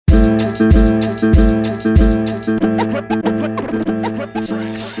All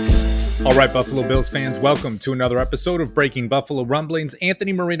right, Buffalo Bills fans, welcome to another episode of Breaking Buffalo Rumblings.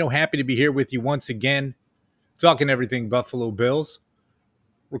 Anthony Marino, happy to be here with you once again, talking everything Buffalo Bills.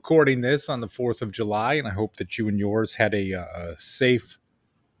 Recording this on the 4th of July, and I hope that you and yours had a safe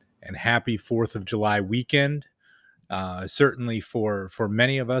and happy 4th of July weekend. Certainly for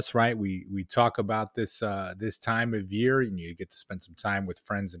many of us, right? We talk about this this time of year, and you get to spend some time with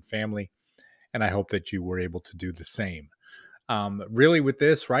friends and family, and I hope that you were able to do the same. Really with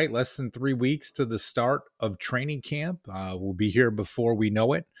this, right, less than 3 weeks to the start of training camp. We'll be here before we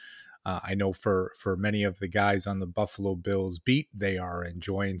know it. I know for many of the guys on the Buffalo Bills beat, they are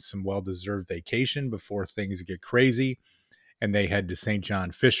enjoying some well-deserved vacation before things get crazy, and they head to St.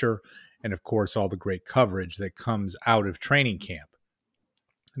 John Fisher, and of course all the great coverage that comes out of training camp.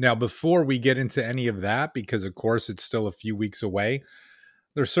 Now, before we get into any of that, because of course it's still a few weeks away,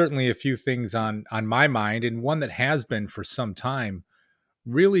 there's certainly a few things on my mind, and one that has been for some time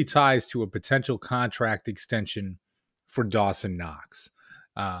really ties to a potential contract extension for Dawson Knox.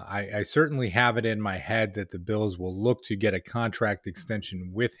 I certainly have it in my head that the Bills will look to get a contract extension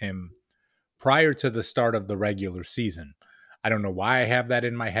with him prior to the start of the regular season. I don't know why I have that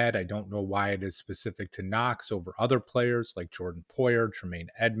in my head. I don't know why it is specific to Knox over other players like Jordan Poyer, Tremaine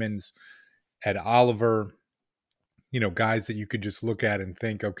Edmonds, Ed Oliver, guys that you could just look at and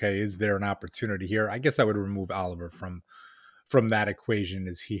think, okay, is there an opportunity here? I guess I would remove Oliver from that equation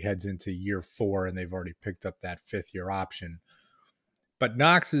as he heads into year 4 and they've already picked up that 5th-year option. But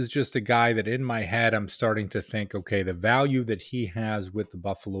Knox is just a guy that in my head I'm starting to think, okay, the value that he has with the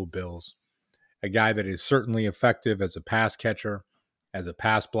Buffalo Bills, a guy that is certainly effective as a pass catcher, as a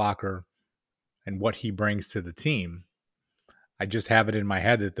pass blocker, and what he brings to the team. I just have it in my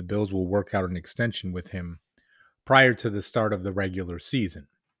head that the Bills will work out an extension with him prior to the start of the regular season.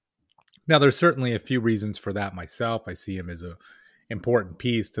 Now, there's certainly a few reasons for that myself. I see him as an important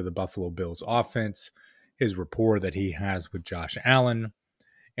piece to the Buffalo Bills offense, his rapport that he has with Josh Allen.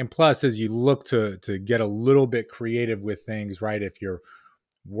 And plus, as you look to get a little bit creative with things, right, if you're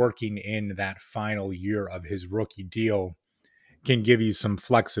working in that final year of his rookie deal, can give you some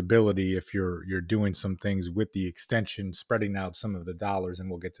flexibility if you're doing some things with the extension, spreading out some of the dollars, and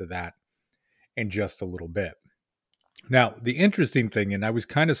we'll get to that in just a little bit. Now, the interesting thing, and I was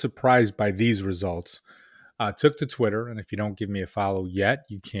kind of surprised by these results, took to Twitter, and if you don't give me a follow yet,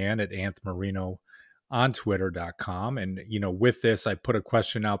 you can at anthmarino on twitter.com. And, with this, I put a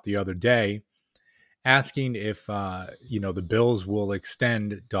question out the other day asking if, the Bills will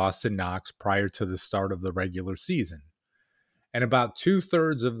extend Dawson Knox prior to the start of the regular season. And about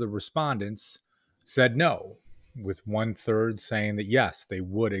 2/3 of the respondents said no, with 1/3 saying that yes, they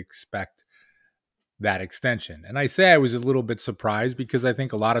would expect that extension. And I say I was a little bit surprised because I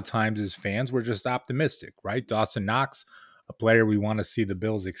think a lot of times as fans, we're just optimistic, right? Dawson Knox, a player we want to see the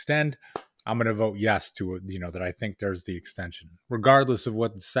Bills extend. I'm going to vote yes to it, that I think there's the extension. Regardless of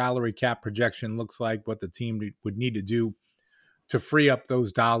what the salary cap projection looks like, what the team would need to do to free up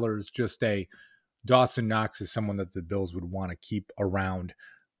those dollars, just Dawson Knox is someone that the Bills would want to keep around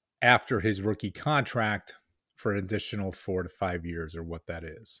after his rookie contract for an additional 4 to 5 years or what that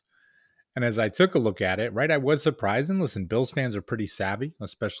is. And as I took a look at it, right, I was surprised. And listen, Bills fans are pretty savvy,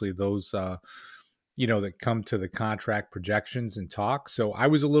 especially those, that come to the contract projections and talk. So I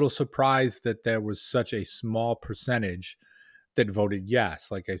was a little surprised that there was such a small percentage that voted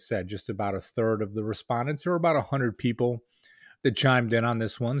yes. Like I said, just about 1/3 of the respondents, there were about 100 people that chimed in on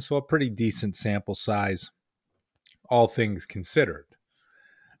this one. So a pretty decent sample size, all things considered.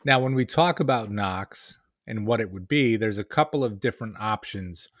 Now, when we talk about Knox and what it would be, there's a couple of different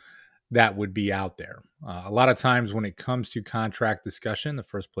options that would be out there. A lot of times when it comes to contract discussion, the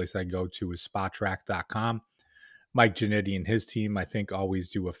first place I go to is spottrack.com. Mike Giannetti and his team, I think, always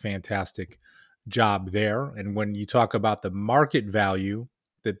do a fantastic job there. And when you talk about the market value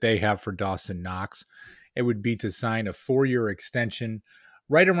that they have for Dawson Knox, it would be to sign a 4-year extension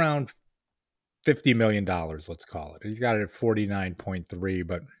right around $50 million, let's call it. He's got it at 49.3,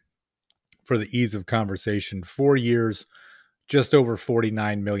 but for the ease of conversation, 4 years, just over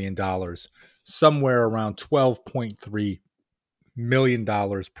 $49 million, somewhere around $12.3 million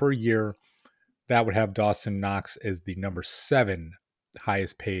per year. That would have Dawson Knox as the number 7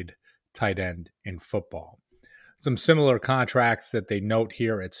 highest paid tight end in football. Some similar contracts that they note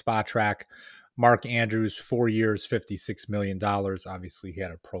here at SpotTrack. Mark Andrews, 4 years, $56 million. Obviously, he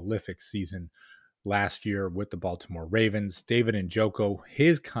had a prolific season last year with the Baltimore Ravens. David Njoku,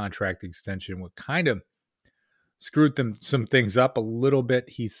 his contract extension would kind of screwed some things up a little bit.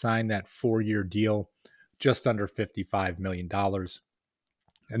 He signed that 4-year deal, just under $55 million.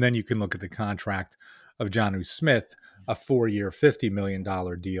 And then you can look at the contract of Jonnu Smith, a 4-year, $50 million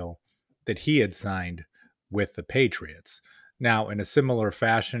deal that he had signed with the Patriots. Now, in a similar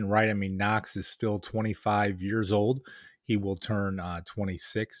fashion, right? I mean, Knox is still 25 years old. He will turn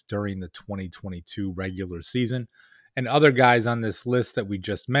 26 during the 2022 regular season. And other guys on this list that we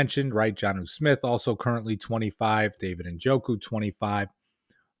just mentioned, right? Jonnu Smith, also currently 25. David Njoku, 25.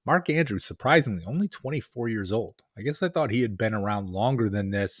 Mark Andrews, surprisingly, only 24 years old. I guess I thought he had been around longer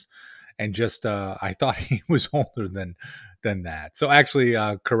than this, and just I thought he was older than that. So actually,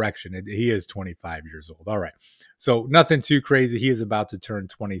 correction, he is 25 years old. All right, so nothing too crazy. He is about to turn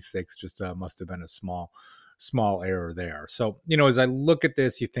 26. Just must have been a small error there. So as I look at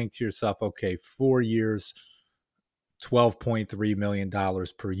this, you think to yourself, okay, 4 years, $12.3 million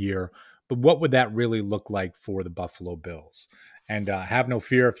per year. But what would that really look like for the Buffalo Bills? And have no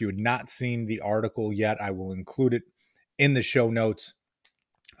fear, if you had not seen the article yet, I will include it in the show notes.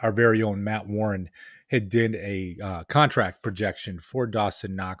 Our very own Matt Warren had did a contract projection for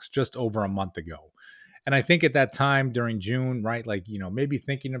Dawson Knox just over a month ago. And I think at that time during June, right, like, maybe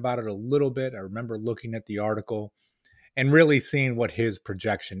thinking about it a little bit, I remember looking at the article and really seeing what his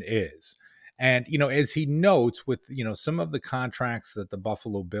projection is. And, as he notes with, some of the contracts that the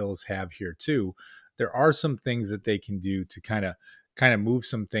Buffalo Bills have here too, there are some things that they can do to kind of move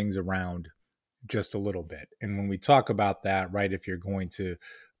some things around just a little bit. And when we talk about that, right, if you're going to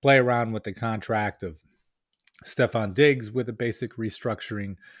play around with the contract of Stephon Diggs with a basic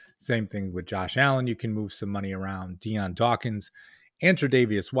restructuring, same thing with Josh Allen, you can move some money around, Deion Dawkins, and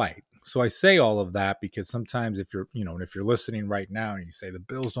Tre'Davious White. So I say all of that because sometimes if you're listening right now and you say the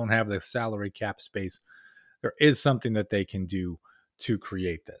Bills don't have the salary cap space, there is something that they can do to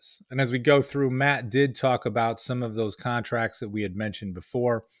create this. And as we go through, Matt did talk about some of those contracts that we had mentioned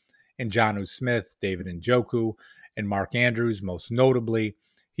before, and Jonnu Smith, David Njoku, and Mark Andrews, most notably.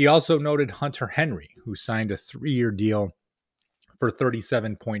 He also noted Hunter Henry, who signed a 3-year deal for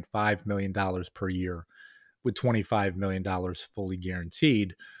 $37.5 million per year, with $25 million fully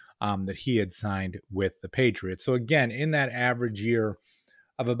guaranteed, that he had signed with the Patriots. So again, in that average year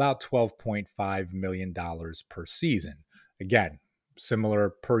of about $12.5 million per season. Again, similar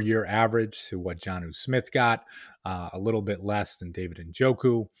per year average to what Jonnu Smith got, a little bit less than David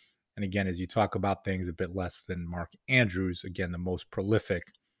Njoku. And again, as you talk about things, a bit less than Mark Andrews, again, the most prolific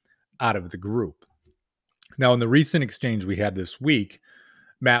out of the group. Now, in the recent exchange we had this week,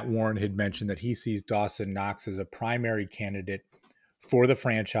 Matt Warren had mentioned that he sees Dawson Knox as a primary candidate for the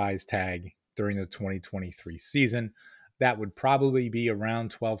franchise tag during the 2023 season. That would probably be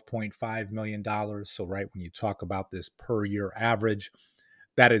around $12.5 million. So, right, when you talk about this per year average,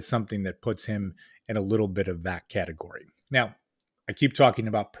 that is something that puts him in a little bit of that category. Now, I keep talking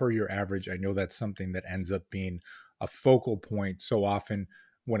about per year average. I know that's something that ends up being a focal point so often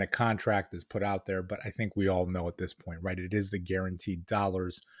when a contract is put out there, but I think we all know at this point, right? It is the guaranteed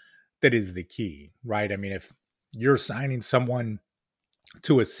dollars that is the key, right? I mean, if you're signing someone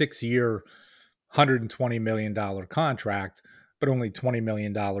to a 6-year, $120 million contract, but only $20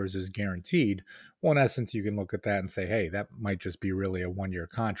 million is guaranteed, well, in essence, you can look at that and say, hey, that might just be really a 1-year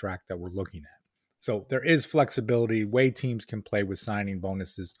contract that we're looking at. So there is flexibility, way teams can play with signing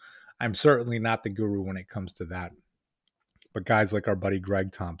bonuses. I'm certainly not the guru when it comes to that. But guys like our buddy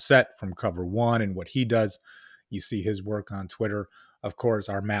Greg Thompson from Cover One and what he does, you see his work on Twitter. Of course,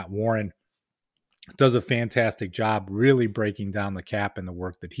 our Matt Warren does a fantastic job really breaking down the cap and the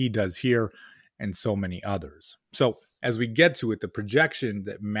work that he does here and so many others. So as we get to it, the projection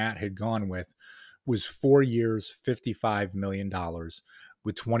that Matt had gone with was 4 years, $55 million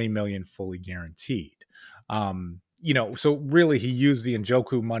with $20 million fully guaranteed. So really he used the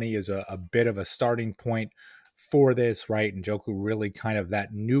Njoku money as a bit of a starting point for this, right? Njoku really kind of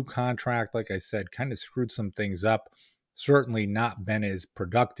that new contract, like I said, kind of screwed some things up. Certainly not been as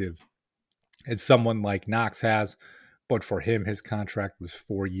productive as someone like Knox has, but for him, his contract was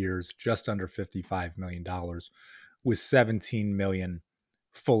 4 years, just under $55 million, with $17 million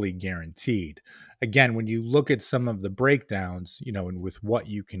fully guaranteed. Again, when you look at some of the breakdowns, and with what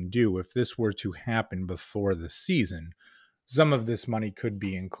you can do, if this were to happen before the season, some of this money could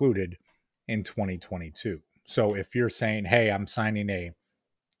be included in 2022. So if you're saying, hey, I'm signing a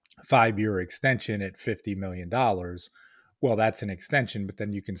 5-year extension at $50 million, well, that's an extension, but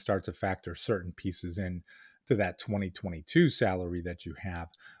then you can start to factor certain pieces in to that 2022 salary that you have,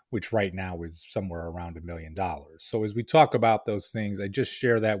 which right now is somewhere around $1 million. So as we talk about those things, I just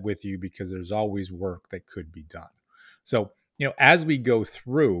share that with you because there's always work that could be done. So, as we go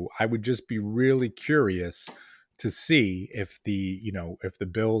through, I would just be really curious to see if the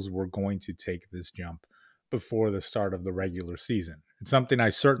Bills were going to take this jump before the start of the regular season. It's something I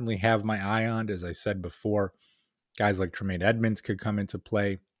certainly have my eye on. As I said before, guys like Tremaine Edmonds could come into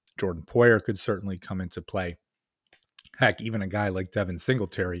play. Jordan Poyer could certainly come into play. Heck, even a guy like Devin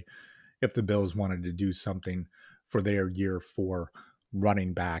Singletary, if the Bills wanted to do something for their year 4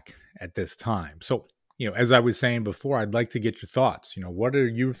 running back at this time. So, as I was saying before, I'd like to get your thoughts. What are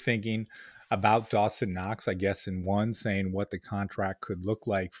you thinking about Dawson Knox? I guess in one, saying what the contract could look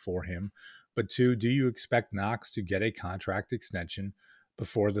like for him. But two, do you expect Knox to get a contract extension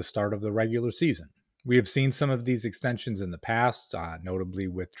before the start of the regular season? We have seen some of these extensions in the past, notably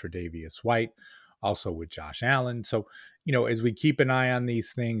with Tre'Davious White, also with Josh Allen. So, as we keep an eye on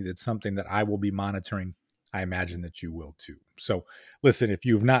these things, it's something that I will be monitoring. I imagine that you will too. So, listen, if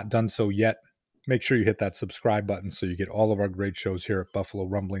you've not done so yet, make sure you hit that subscribe button so you get all of our great shows here at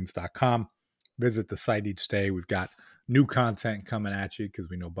BuffaloRumblings.com. Visit the site each day. We've got new content coming at you because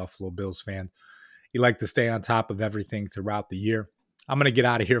we know Buffalo Bills fans, you like to stay on top of everything throughout the year. I'm going to get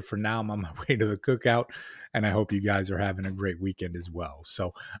out of here for now. I'm on my way to the cookout, and I hope you guys are having a great weekend as well.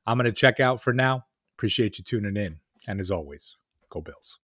 So I'm going to check out for now. Appreciate you tuning in. And as always, go Bills.